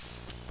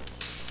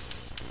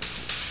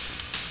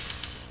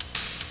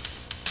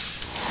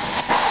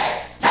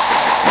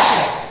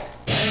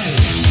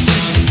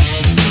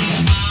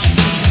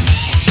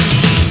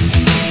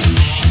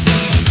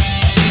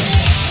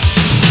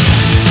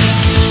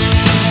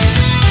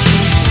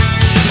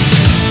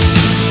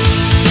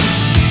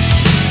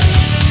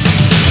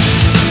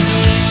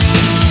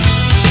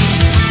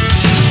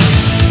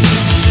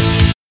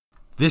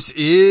This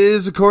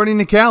is According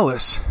to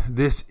Callus.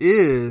 This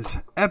is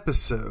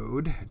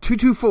episode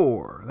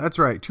 224. That's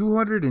right,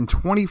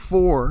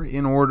 224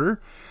 in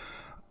order.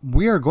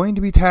 We are going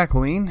to be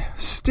tackling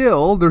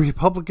still the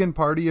Republican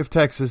Party of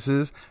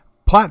Texas's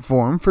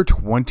platform for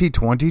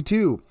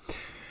 2022.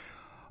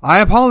 I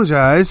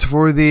apologize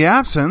for the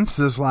absence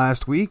this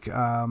last week.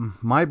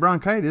 My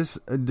bronchitis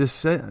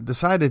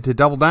decided to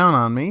double down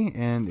on me,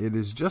 and it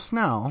is just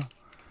now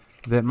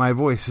that my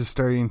voice is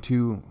starting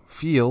to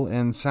feel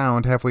and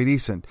sound halfway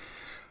decent.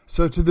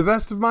 So to the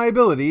best of my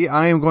ability,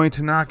 I am going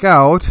to knock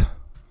out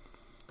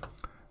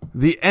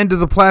the end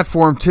of the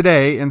platform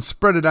today and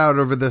spread it out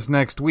over this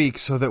next week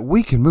so that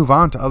we can move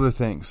on to other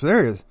things.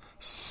 There is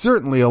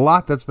certainly a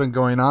lot that's been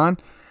going on,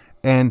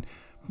 and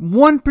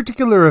one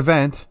particular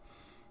event,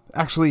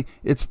 actually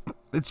it's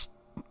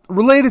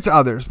related to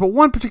others, but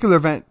one particular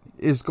event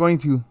is going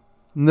to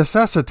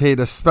necessitate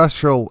a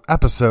special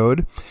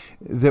episode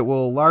that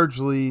will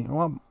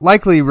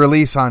likely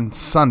release on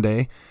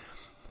Sunday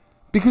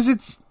because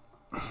it's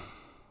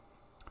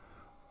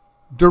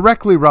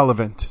directly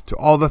relevant to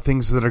all the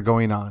things that are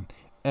going on.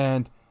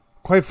 And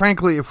quite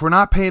frankly, if we're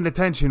not paying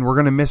attention, we're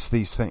going to miss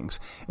these things.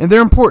 And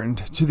they're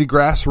important to the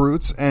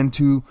grassroots and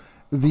to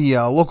the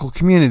local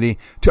community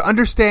to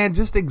understand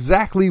just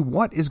exactly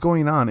what is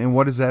going on and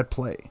what is at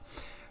play.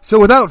 So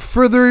without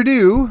further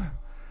ado,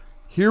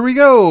 here we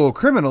go.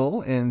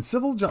 Criminal and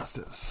civil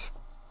justice.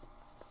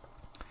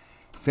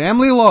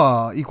 Family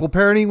law. Equal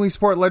parenting. We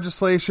support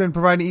legislation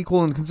providing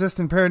equal and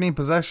consistent parenting,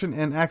 possession,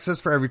 and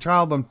access for every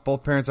child when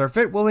both parents are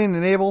fit, willing,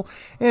 and able,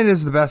 and it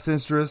is in the best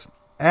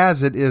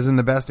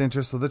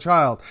interest of the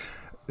child.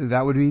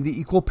 That would be the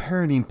equal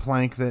parenting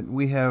plank that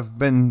we have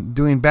been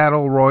doing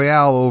battle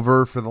royale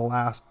over for the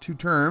last 2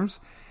 terms.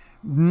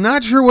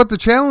 Not sure what the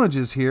challenge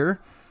is here.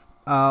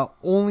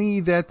 Only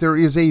that there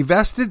is a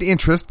vested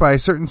interest by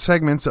certain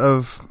segments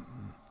of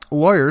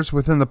lawyers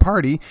within the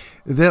party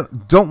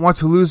that don't want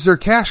to lose their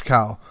cash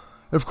cow.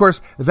 Of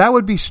course, that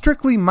would be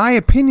strictly my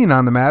opinion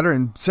on the matter,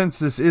 and since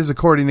this is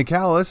According to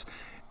Callus,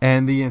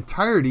 and the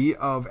entirety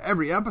of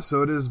every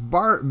episode is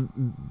bar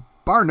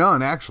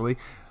none, actually,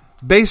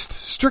 based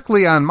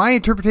strictly on my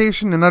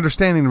interpretation and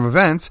understanding of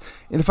events,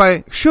 and if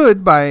I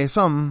should, by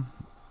some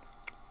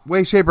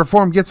way, shape, or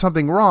form, get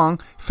something wrong,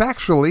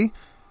 factually,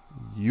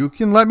 you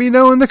can let me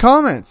know in the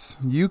comments.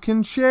 You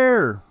can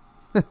share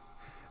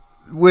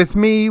with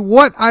me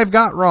what I've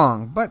got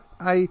wrong. But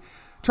I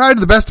try to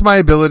the best of my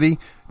ability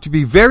to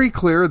be very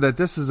clear that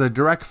this is a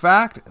direct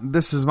fact.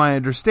 This is my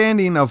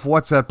understanding of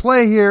what's at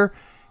play here,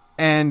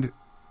 and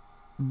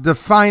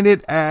define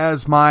it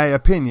as my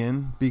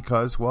opinion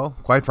because, well,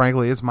 quite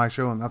frankly, it's my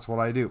show and that's what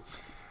I do.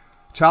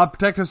 Child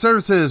Protective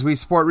Services. We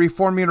support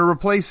reforming or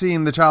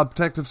replacing the Child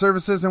Protective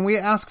Services, and we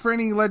ask for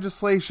any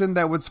legislation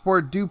that would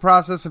support due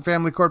process and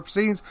family court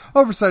proceedings,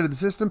 oversight of the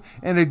system,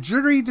 and a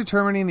jury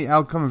determining the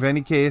outcome of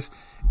any case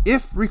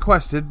if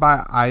requested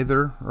by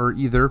either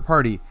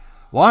party.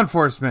 Law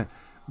enforcement.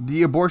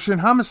 The abortion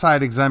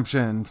homicide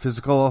exemption.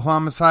 Physical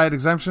homicide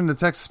exemption. The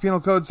Texas Penal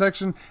Code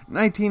section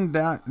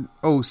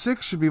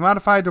 19.06 should be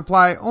modified to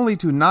apply only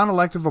to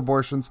non-elective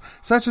abortions,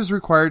 such as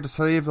required to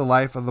save the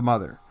life of the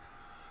mother.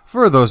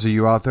 For those of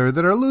you out there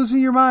that are losing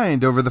your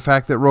mind over the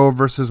fact that Roe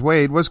v.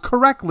 Wade was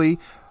correctly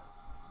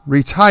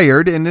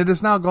retired and it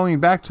is now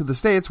going back to the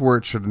states where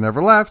it should have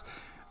never left,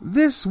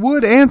 this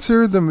would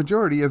answer the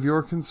majority of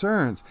your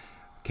concerns.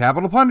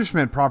 Capital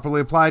punishment. Properly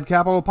applied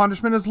capital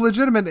punishment is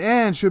legitimate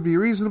and should be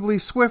reasonably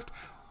swift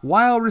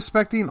while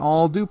respecting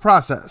all due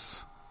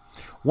process.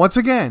 Once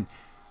again,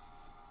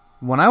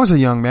 when I was a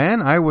young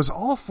man, I was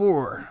all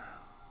for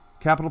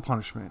capital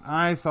punishment.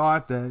 I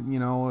thought that,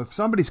 if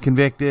somebody's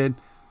convicted,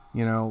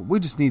 we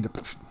just need to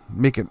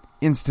make it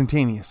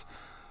instantaneous.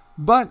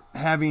 But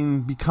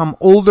having become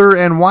older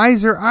and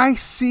wiser, I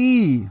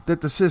see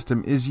that the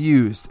system is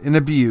used and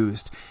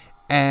abused.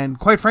 And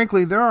quite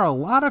frankly, there are a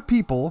lot of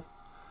people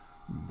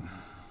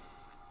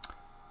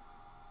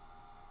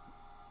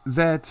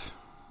that,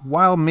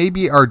 while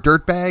maybe are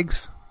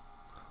dirtbags,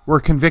 were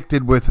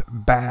convicted with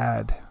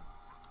bad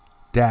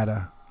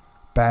data,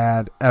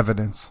 bad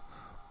evidence,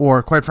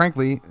 or quite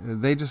frankly,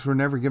 they just were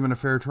never given a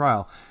fair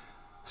trial.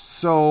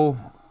 So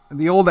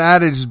the old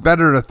adage is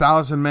better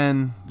 1,000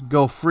 men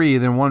go free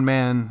than one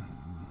man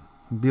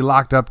be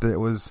locked up that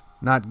was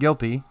not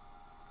guilty.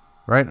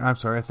 Right? I'm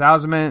sorry.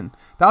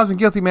 1,000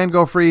 guilty men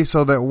go free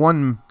so that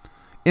one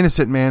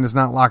innocent man is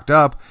not locked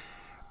up.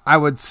 I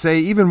would say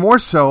even more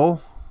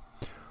so,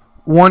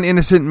 one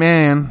innocent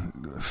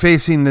man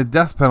facing the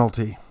death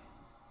penalty.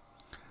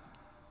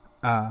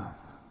 But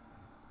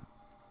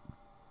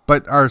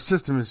our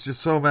system is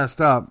just so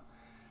messed up.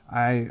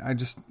 I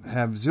just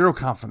have zero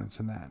confidence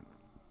in that.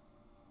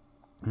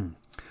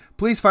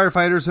 Police,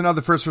 firefighters, and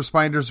other first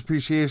responders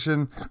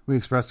appreciation. We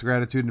express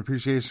gratitude and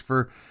appreciation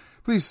for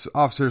police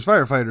officers,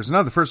 firefighters, and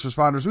other first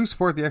responders. We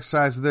support the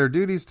exercise of their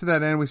duties. To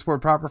that end, we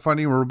support proper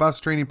funding and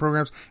robust training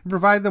programs and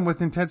provide them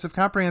with intensive,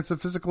 comprehensive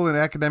physical and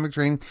academic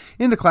training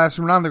in the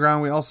classroom and on the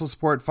ground. We also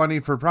support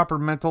funding for proper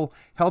mental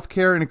health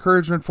care and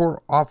encouragement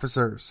for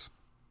officers.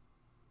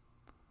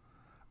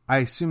 I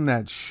assume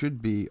that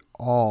should be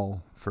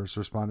all first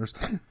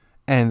responders.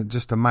 And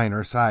just a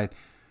minor aside,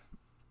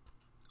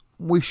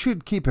 we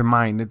should keep in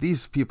mind that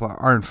these people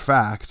are in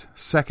fact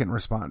second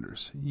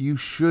responders. You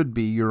should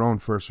be your own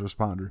first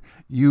responder.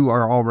 You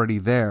are already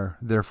there,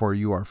 therefore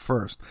you are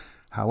first.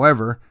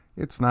 However,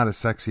 it's not as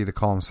sexy to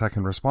call them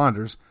second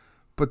responders,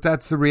 but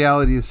that's the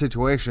reality of the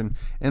situation,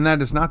 and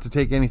that is not to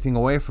take anything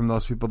away from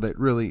those people that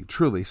really,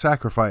 truly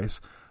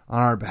sacrifice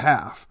on our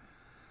behalf.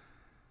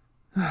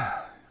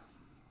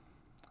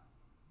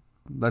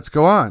 Let's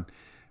go on.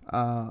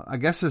 I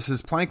guess this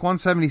is Plank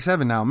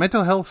 177 now.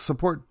 Mental health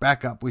support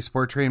backup. We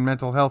support trained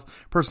mental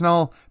health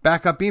personnel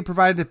backup being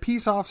provided to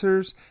peace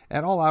officers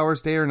at all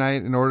hours, day or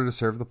night, in order to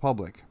serve the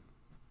public.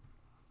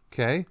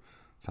 Okay.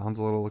 Sounds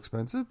a little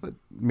expensive, but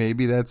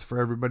maybe that's for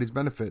everybody's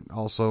benefit.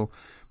 Also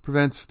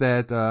prevents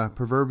that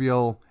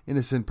proverbial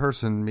innocent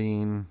person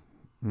being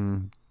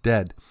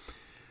dead.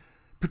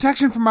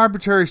 Protection from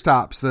arbitrary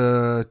stops.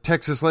 The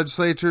Texas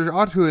legislature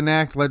ought to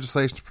enact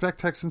legislation to protect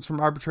Texans from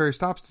arbitrary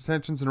stops,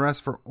 detentions, and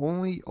arrests for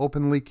only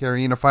openly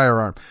carrying a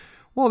firearm.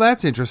 Well,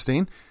 that's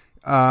interesting.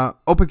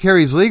 Open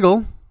carry is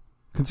legal.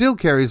 Concealed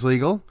carry is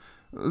legal.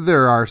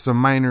 There are some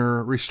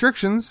minor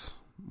restrictions,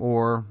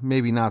 or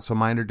maybe not so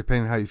minor,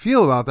 depending on how you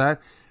feel about that.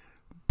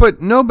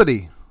 But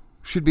nobody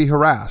should be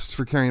harassed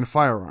for carrying a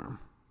firearm.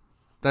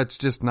 That's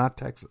just not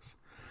Texas.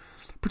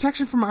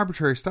 Protection from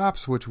arbitrary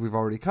stops, which we've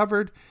already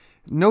covered.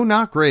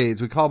 No-knock raids.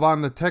 We call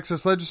upon the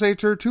Texas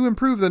legislature to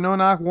improve the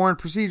no-knock warrant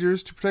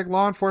procedures to protect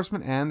law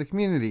enforcement and the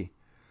community.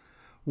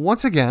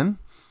 Once again,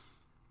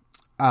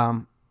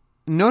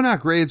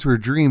 no-knock raids were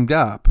dreamed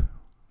up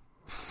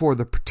for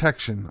the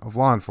protection of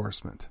law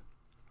enforcement,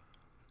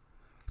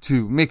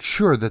 to make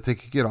sure that they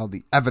could get all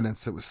the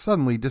evidence that was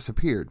suddenly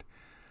disappeared.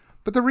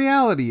 But the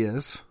reality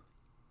is,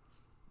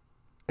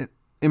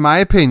 in my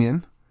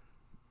opinion,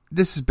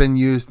 this has been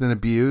used and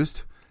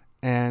abused,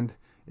 and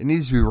it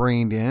needs to be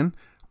reined in.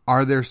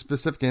 Are there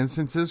specific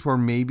instances where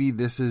maybe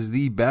this is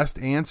the best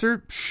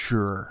answer?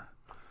 Sure.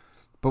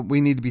 But we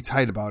need to be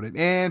tight about it.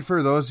 And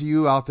for those of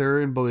you out there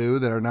in blue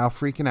that are now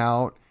freaking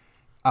out,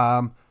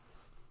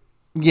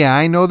 yeah,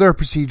 I know there are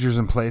procedures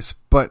in place,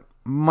 but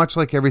much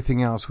like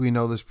everything else, we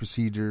know those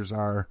procedures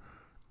are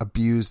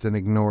abused and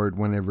ignored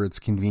whenever it's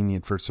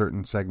convenient for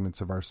certain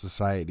segments of our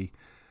society,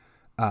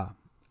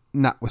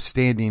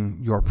 notwithstanding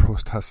your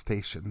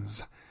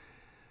protestations.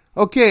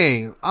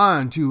 Okay,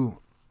 on to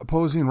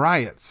opposing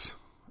riots.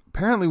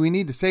 Apparently, we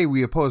need to say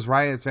we oppose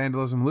riots,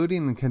 vandalism,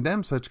 looting, and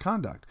condemn such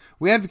conduct.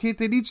 We advocate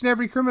that each and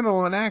every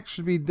criminal and act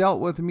should be dealt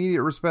with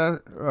immediate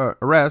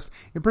arrest,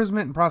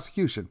 imprisonment, and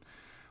prosecution.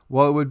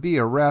 Well, it would be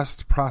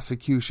arrest,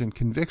 prosecution,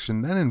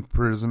 conviction, then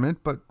imprisonment,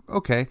 but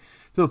okay.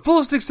 To the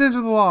fullest extent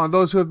of the law,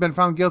 those who have been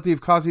found guilty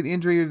of causing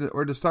injury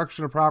or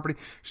destruction of property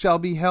shall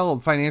be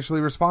held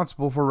financially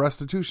responsible for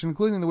restitution,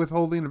 including the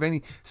withholding of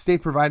any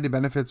state-provided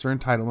benefits or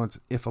entitlements,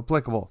 if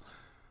applicable.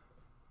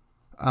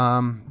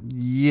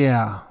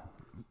 Yeah.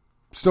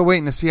 Still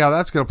waiting to see how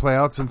that's going to play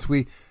out, since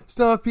we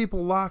still have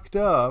people locked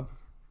up.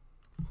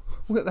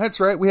 That's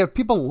right. We have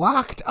people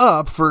locked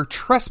up for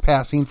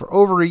trespassing for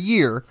over a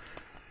year.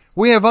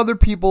 We have other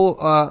people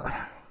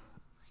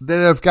that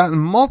have gotten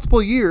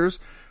multiple years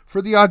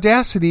for the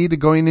audacity to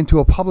going into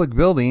a public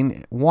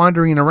building,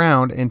 wandering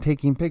around, and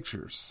taking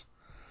pictures.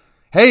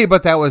 Hey,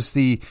 but that was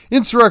the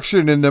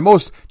insurrection and the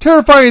most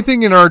terrifying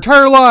thing in our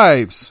entire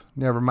lives.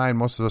 Never mind,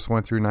 most of us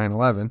went through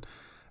 9/11.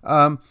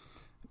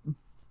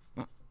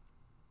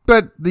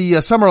 But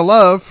the Summer of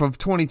Love of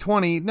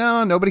 2020,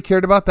 no, nobody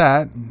cared about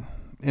that.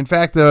 In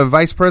fact, the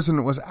vice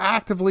president was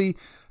actively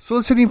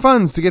soliciting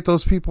funds to get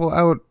those people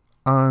out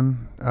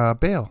on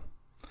bail.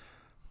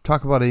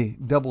 Talk about a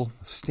double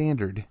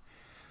standard.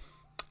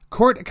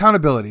 Court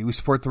accountability. We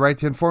support the right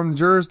to inform the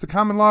jurors, the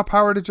common law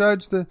power to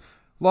judge the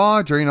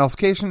law, jury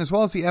nullification, as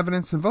well as the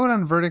evidence, and vote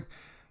on the verdict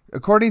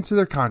according to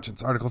their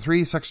conscience. Article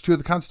 3, Section 2 of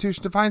the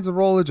Constitution defines the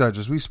role of the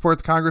judges. We support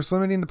the Congress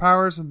limiting the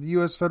powers of the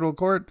U.S. federal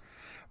court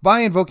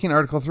by invoking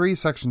Article 3,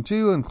 Section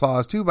 2, and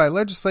Clause 2 by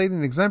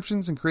legislating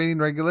exemptions and creating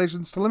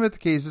regulations to limit the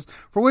cases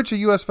for which a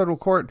U.S. federal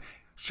court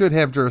should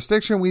have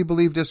jurisdiction. We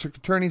believe district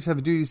attorneys have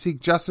a duty to seek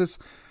justice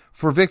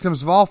for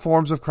victims of all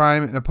forms of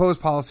crime and oppose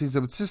policies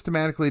that would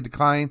systematically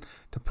decline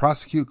to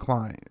prosecute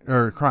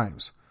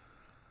crimes.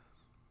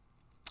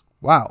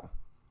 Wow.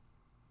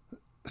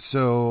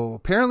 So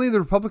apparently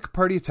the Republican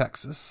Party of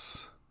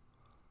Texas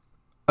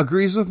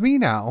agrees with me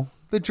now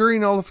that jury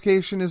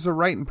nullification is the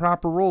right and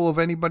proper role of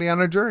anybody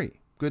on a jury.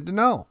 Good to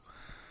know.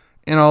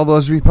 And all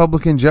those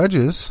Republican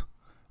judges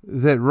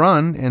that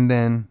run and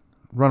then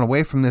run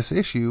away from this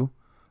issue,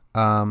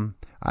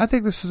 I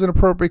think this is an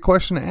appropriate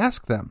question to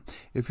ask them.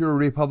 If you're a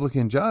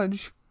Republican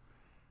judge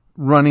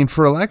running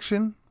for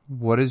election,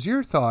 what is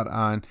your thought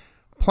on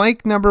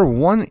plank number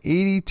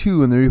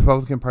 182 in the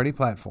Republican Party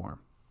platform?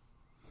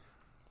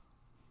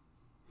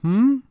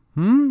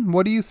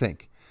 What do you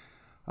think?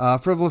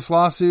 Frivolous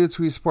lawsuits.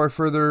 We support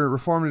further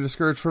reform to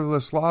discourage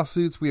frivolous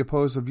lawsuits. We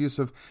oppose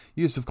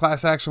use of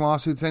class action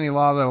lawsuits. Any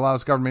law that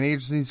allows government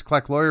agencies to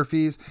collect lawyer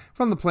fees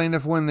from the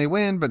plaintiff when they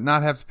win, but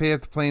not have to pay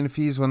the plaintiff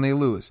fees when they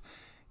lose.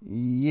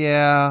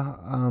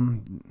 Yeah,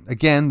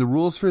 again, the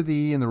rules for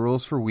thee and the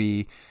rules for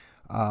we.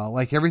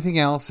 Like everything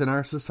else in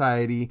our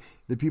society,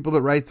 the people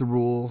that write the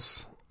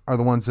rules are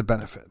the ones that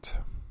benefit.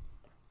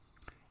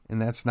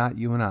 And that's not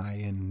you and I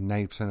in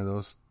 90% of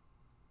those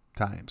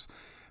times.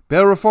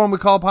 Bail reform, we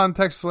call upon the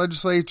Texas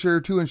legislature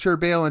to ensure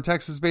bail in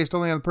Texas based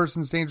only on the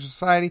person's danger to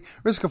society,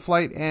 risk of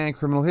flight, and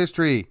criminal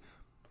history.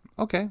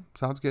 Okay,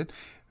 sounds good.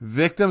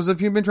 Victims of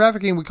human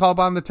trafficking, we call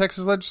upon the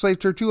Texas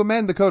legislature to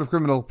amend the Code of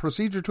Criminal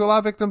Procedure to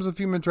allow victims of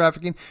human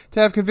trafficking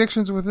to have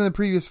convictions within the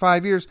previous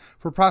 5 years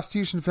for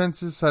prostitution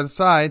offenses set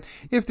aside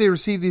if they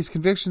receive these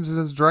convictions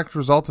as a direct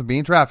result of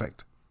being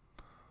trafficked.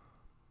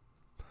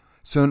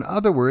 So in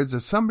other words,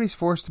 if somebody's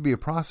forced to be a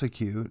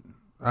prostitute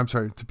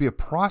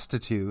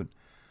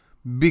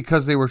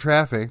because they were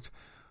trafficked,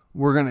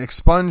 we're going to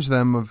expunge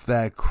them of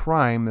that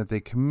crime that they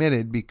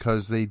committed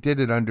because they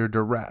did it under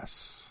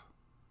duress.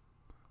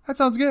 That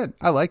sounds good.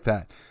 I like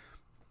that.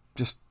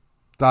 Just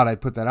thought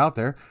I'd put that out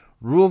there.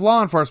 Rule of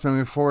law enforcement.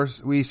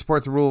 We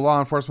support the rule of law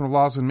enforcement of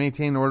laws and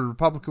maintain order of the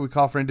republic. We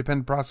call for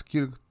independent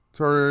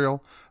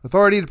prosecutorial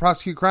authority to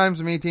prosecute crimes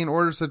and maintain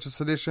order such as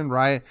sedition,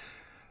 riot,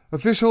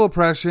 official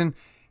oppression,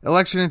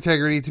 election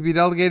integrity to be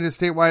delegated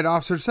to statewide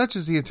officers such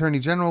as the Attorney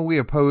General. We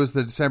oppose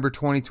the December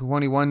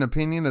 2021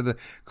 opinion of the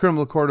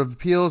Criminal Court of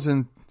Appeals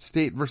in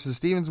State versus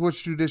Stevens,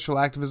 which judicial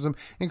activism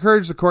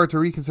encouraged the court to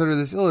reconsider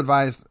this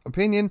ill-advised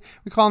opinion.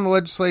 We call on the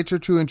legislature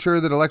to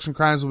ensure that election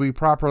crimes will be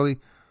promptly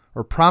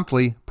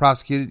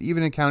prosecuted,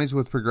 even in counties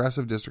with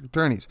progressive district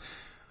attorneys.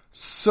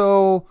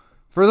 So,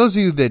 for those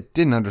of you that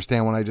didn't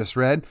understand what I just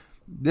read,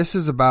 this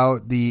is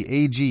about the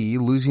AG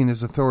losing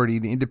his authority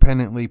to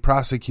independently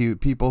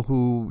prosecute people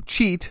who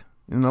cheat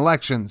in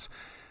elections.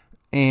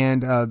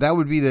 And that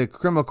would be the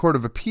Criminal Court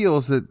of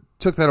Appeals that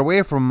took that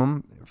away from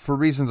him for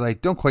reasons I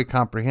don't quite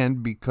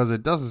comprehend because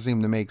it doesn't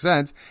seem to make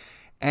sense.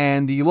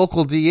 And the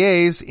local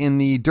DAs in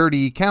the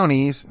dirty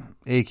counties,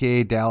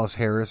 a.k.a. Dallas,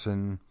 Harris,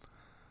 and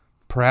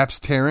perhaps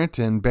Tarrant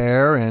and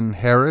Bear and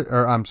Harris,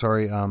 or I'm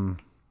sorry,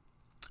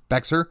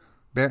 Bexar.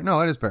 Bear? No,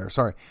 it is Bear.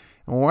 Sorry.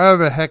 And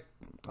whatever the heck,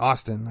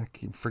 Austin, I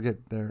can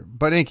forget there.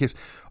 But in any case,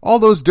 all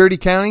those dirty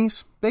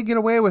counties, they get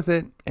away with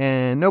it,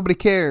 and nobody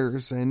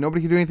cares, and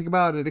nobody can do anything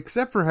about it,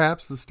 except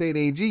perhaps the state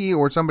AG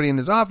or somebody in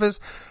his office.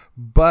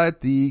 But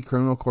the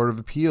Criminal Court of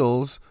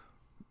Appeals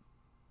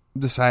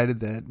decided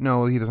that,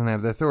 no, he doesn't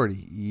have the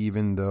authority,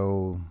 even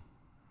though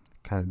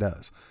it kind of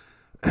does.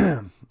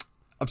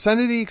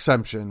 Obscenity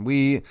exemption.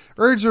 We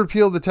urge to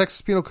repeal the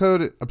Texas Penal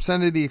Code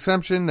obscenity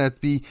exemption, that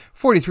be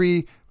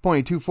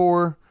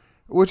 43.24,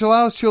 which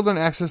allows children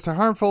access to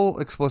harmful,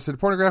 explicit,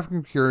 pornographic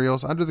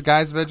materials under the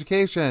guise of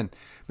education.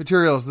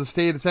 Materials. The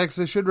state of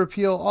Texas should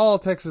repeal all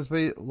Texas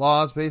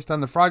laws based on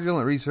the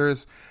fraudulent research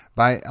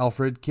by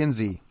Alfred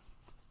Kinsey.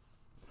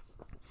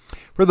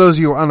 For those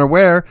of you who are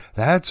unaware,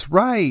 that's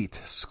right.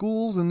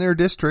 Schools in their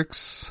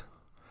districts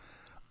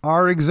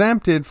are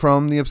exempted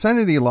from the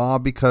obscenity law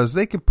because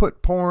they can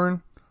put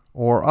porn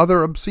or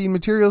other obscene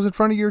materials in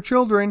front of your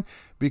children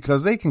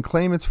because they can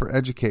claim it's for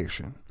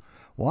education.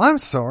 Well, I'm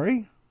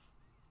sorry.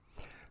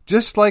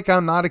 Just like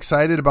I'm not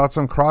excited about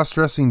some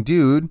cross-dressing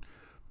dude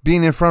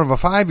being in front of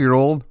a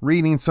 5-year-old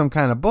reading some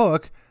kind of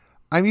book,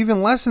 I'm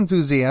even less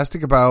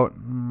enthusiastic about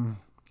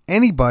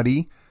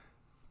anybody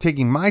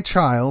taking my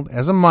child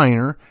as a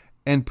minor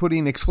and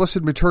putting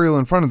explicit material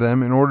in front of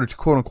them in order to,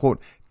 quote-unquote,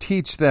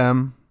 teach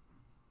them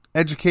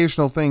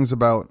educational things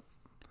about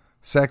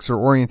sex or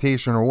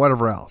orientation or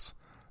whatever else.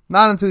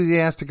 Not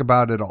enthusiastic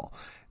about it at all.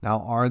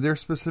 Now, are there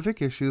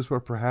specific issues where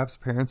perhaps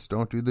parents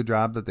don't do the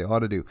job that they ought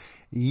to do?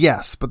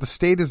 Yes, but the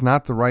state is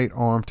not the right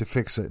arm to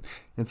fix it.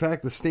 In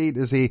fact, the state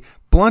is a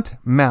blunt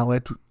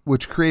mallet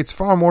which creates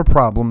far more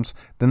problems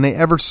than they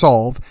ever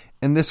solve,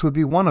 and this would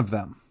be one of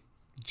them.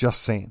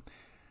 Just saying.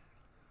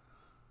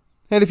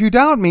 And if you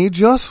doubt me,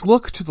 just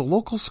look to the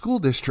local school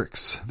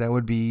districts. That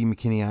would be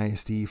McKinney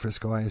ISD,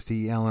 Frisco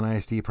ISD, Allen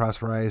ISD,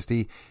 Prosper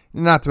ISD,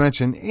 not to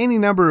mention any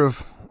number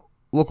of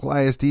local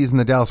ISDs in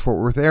the Dallas-Fort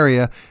Worth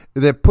area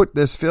that put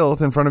this filth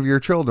in front of your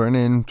children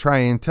and try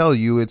and tell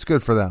you it's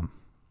good for them.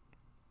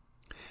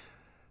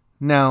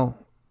 Now,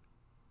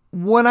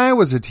 when I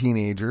was a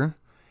teenager,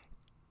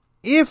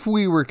 if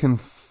we were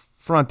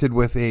confronted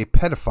with a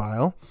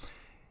pedophile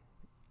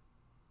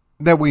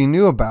that we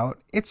knew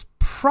about, it's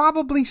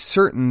probably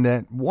certain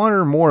that one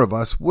or more of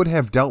us would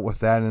have dealt with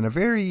that in a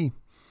very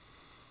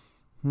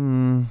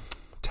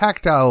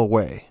tactile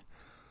way.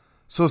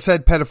 So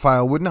said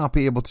pedophile would not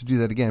be able to do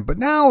that again. But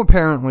now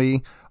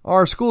apparently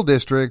our school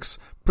districts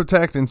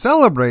protect and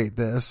celebrate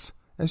this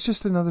as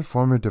just another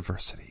form of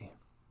diversity.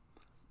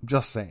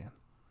 Just saying.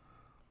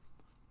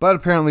 But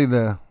apparently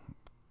the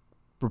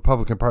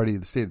Republican Party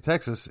of the state of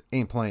Texas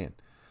ain't playing.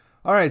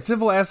 All right,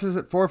 civil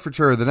asset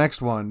forfeiture, the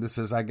next one. This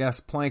is, I guess,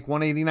 plank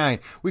 189.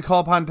 We call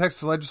upon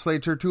Texas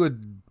legislature to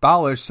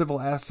abolish civil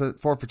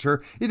asset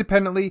forfeiture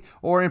independently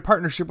or in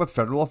partnership with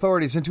federal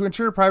authorities and to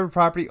ensure private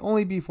property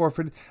only be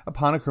forfeited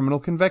upon a criminal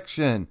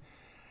conviction.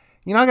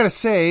 You know, I got to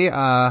say,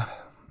 I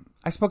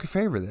spoke in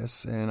favor of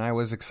this, and I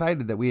was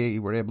excited that we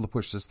were able to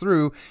push this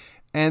through.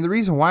 And the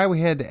reason why we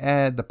had to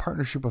add the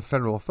partnership with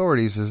federal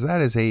authorities is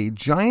that is a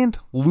giant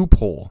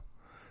loophole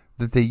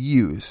that they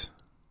use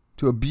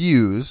to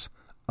abuse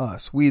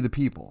us, we the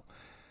people.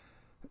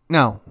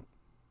 Now,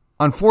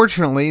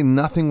 unfortunately,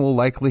 nothing will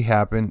likely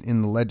happen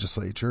in the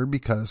legislature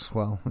because,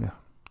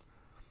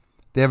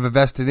 they have a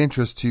vested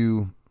interest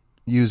to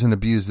use and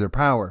abuse their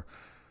power.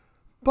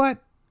 But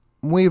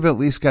we've at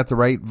least got the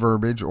right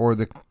verbiage or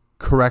the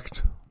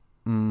correct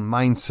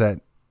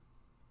mindset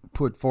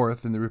put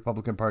forth in the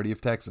Republican Party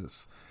of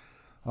Texas.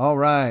 All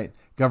right.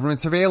 Government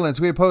surveillance.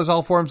 We oppose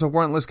all forms of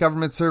warrantless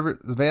government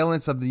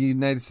surveillance of the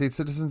United States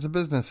citizens and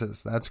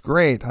businesses. That's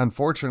great.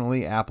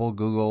 Unfortunately, Apple,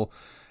 Google,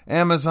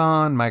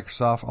 Amazon,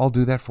 Microsoft all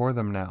do that for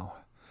them now.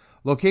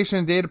 Location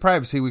and data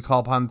privacy. We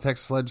call upon the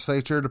Texas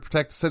legislature to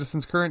protect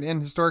citizens' current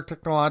and historic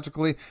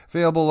technologically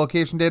available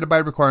location data by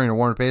requiring a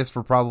warrant based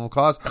for probable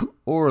cause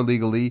or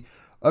legally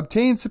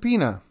obtained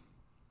subpoena.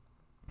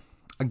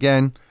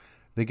 Again,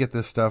 they get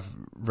this stuff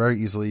very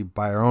easily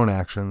by our own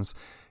actions.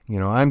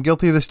 I'm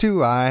guilty of this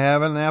too. I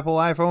have an Apple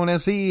iPhone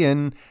SE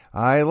and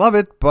I love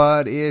it,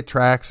 but it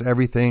tracks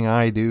everything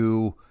I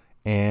do.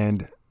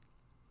 And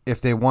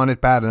if they want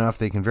it bad enough,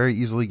 they can very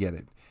easily get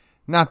it.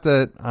 Not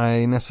that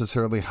I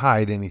necessarily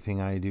hide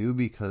anything I do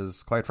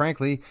because, quite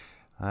frankly,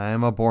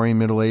 I'm a boring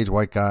middle-aged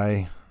white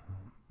guy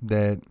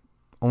that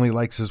only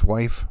likes his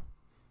wife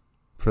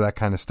for that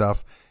kind of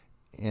stuff.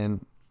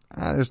 And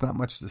there's not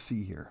much to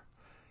see here.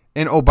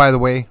 And, oh, by the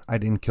way, I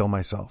didn't kill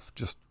myself.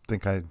 Just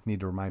think I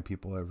need to remind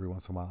people every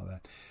once in a while of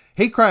that.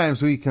 Hate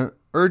crimes. We can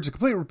urge a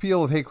complete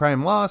repeal of hate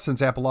crime laws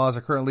since Apple laws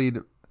are currently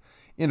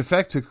in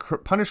effect to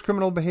punish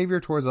criminal behavior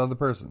towards other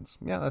persons.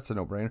 Yeah, that's a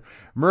no-brainer.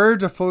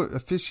 Merge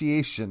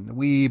officiation.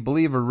 We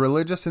believe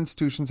religious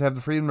institutions have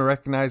the freedom to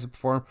recognize and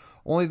perform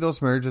only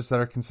those marriages that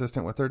are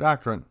consistent with their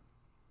doctrine.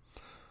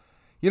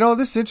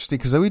 This is interesting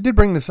because we did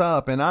bring this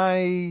up, and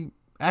I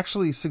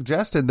actually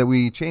suggested that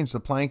we change the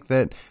plank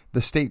that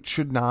the state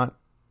should not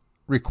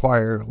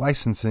require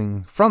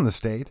licensing from the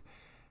state.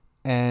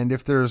 And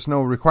if there's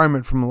no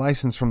requirement from a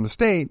license from the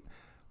state,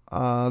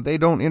 they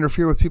don't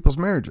interfere with people's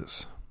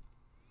marriages.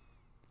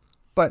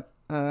 But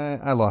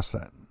I lost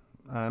that.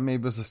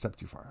 Maybe it was a step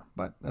too far,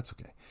 but that's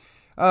okay.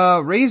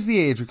 Raise the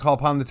age. We call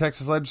upon the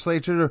Texas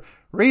legislature to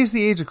raise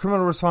the age of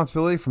criminal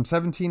responsibility from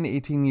 17 to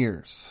 18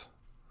 years.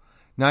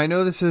 Now, I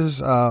know this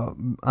is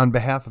on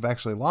behalf of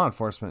actually law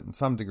enforcement in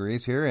some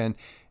degrees here, and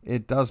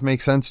it does make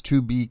sense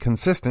to be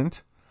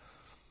consistent.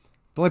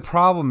 The only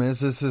problem is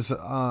this is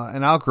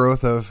an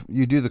outgrowth of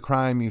you do the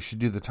crime, you should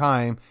do the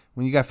time.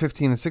 When you got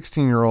 15 and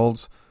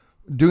 16-year-olds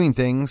doing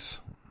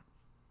things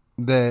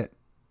that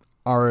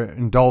are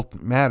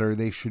adult matter,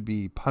 they should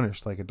be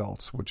punished like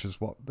adults, which is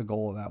what the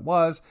goal of that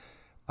was.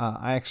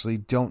 I actually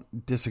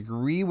don't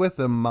disagree with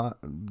the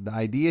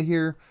idea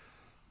here,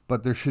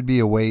 but there should be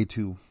a way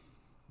to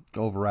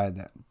override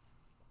that.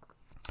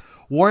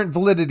 Warrant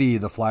validity.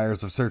 The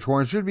flyers of search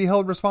warrants should be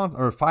held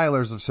responsible, or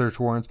filers of search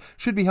warrants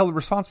should be held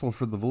responsible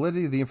for the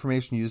validity of the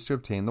information used to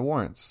obtain the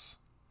warrants.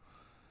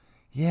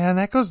 Yeah, and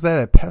that goes to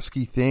that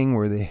pesky thing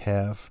where they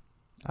have,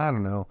 I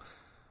don't know,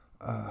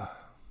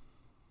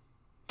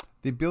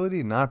 the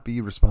ability to not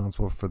be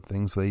responsible for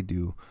things they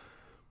do.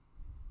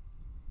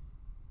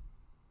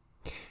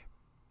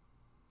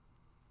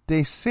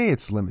 They say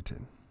it's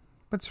limited,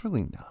 but it's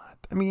really not.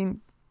 I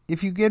mean,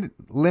 if you get it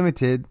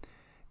limited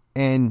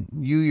and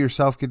you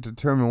yourself get to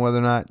determine whether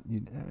or not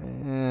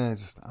I'm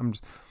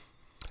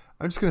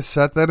just going to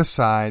set that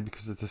aside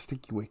because it's a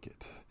sticky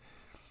wicket.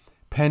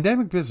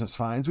 Pandemic business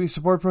fines. We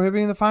support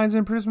prohibiting the fines and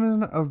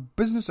imprisonment of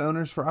business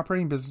owners for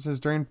operating businesses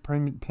during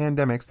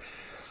pandemics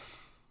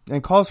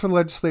and calls for the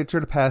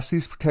legislature to pass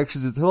these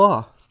protections into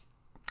law.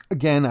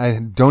 Again, I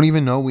don't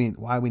even know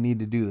why we need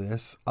to do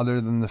this other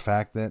than the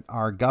fact that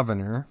our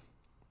governor,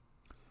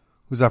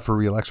 who's up for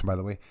re-election, by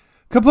the way,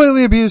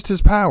 completely abused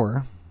his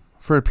power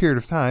for a period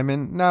of time,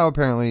 and now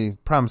apparently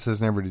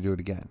promises never to do it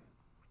again.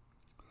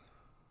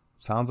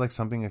 Sounds like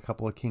something a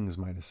couple of kings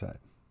might have said.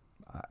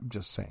 I'm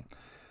just saying.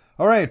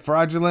 All right,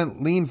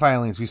 fraudulent lien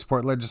filings. We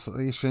support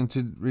legislation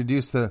to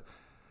reduce the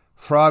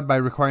fraud by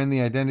requiring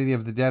the identity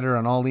of the debtor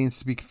on all liens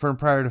to be confirmed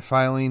prior to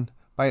filing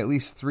by at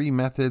least 3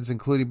 methods,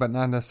 including but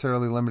not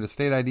necessarily limited to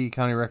state ID,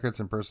 county records,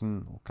 and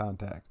personal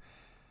contact.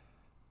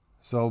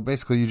 So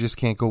basically, you just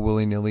can't go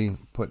willy-nilly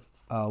put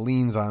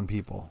liens on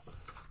people.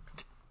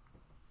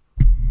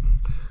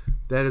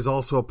 That is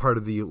also a part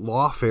of the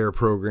lawfare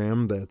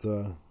program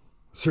that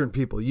certain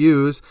people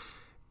use,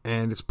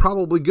 and it's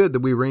probably good that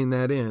we rein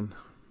that in.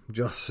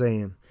 Just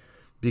saying.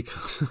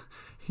 Because,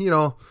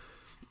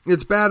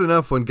 it's bad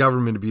enough when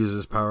government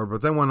abuses power,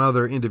 but then when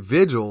other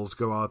individuals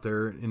go out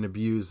there and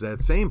abuse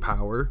that same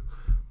power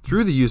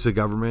through the use of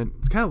government,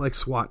 it's kind of like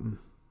swatting.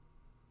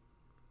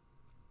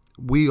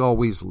 We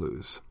always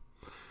lose.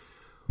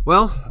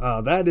 Well,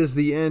 that is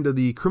the end of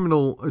the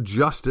criminal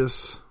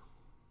justice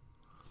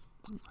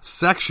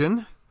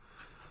section.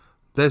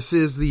 This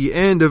is the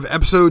end of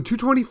episode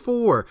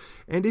 224.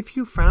 And if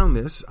you found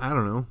this, I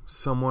don't know,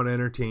 somewhat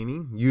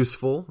entertaining,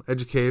 useful,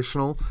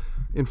 educational,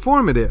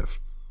 informative,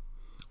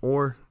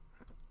 or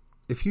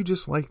if you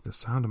just like the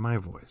sound of my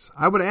voice,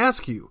 I would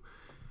ask you,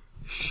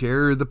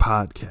 share the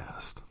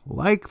podcast,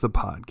 like the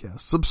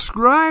podcast,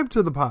 subscribe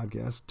to the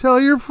podcast, tell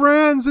your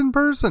friends in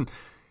person.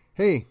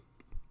 Hey,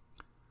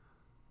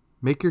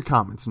 make your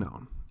comments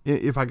known.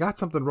 If I got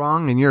something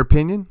wrong in your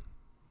opinion,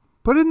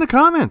 put it in the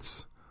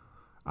comments.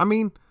 I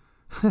mean,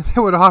 that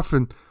would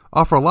often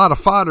offer a lot of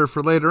fodder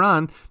for later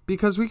on,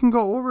 because we can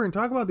go over and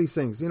talk about these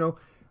things. You know,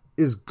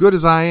 as good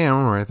as I am,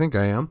 or I think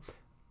I am,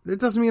 it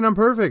doesn't mean I'm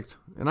perfect.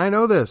 And I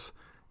know this.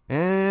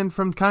 And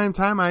from time to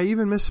time, I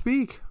even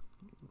misspeak.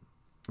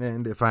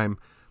 And if I'm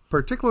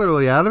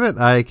particularly out of it,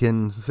 I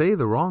can say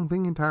the wrong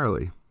thing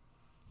entirely,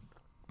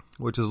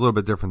 which is a little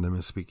bit different than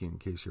misspeaking, in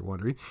case you're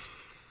wondering.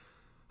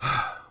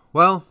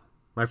 Well,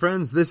 my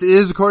friends, this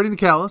is According to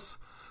Callus.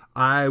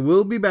 I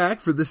will be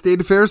back for the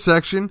State Affairs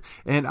section,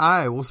 and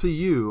I will see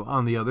you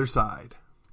on the other side.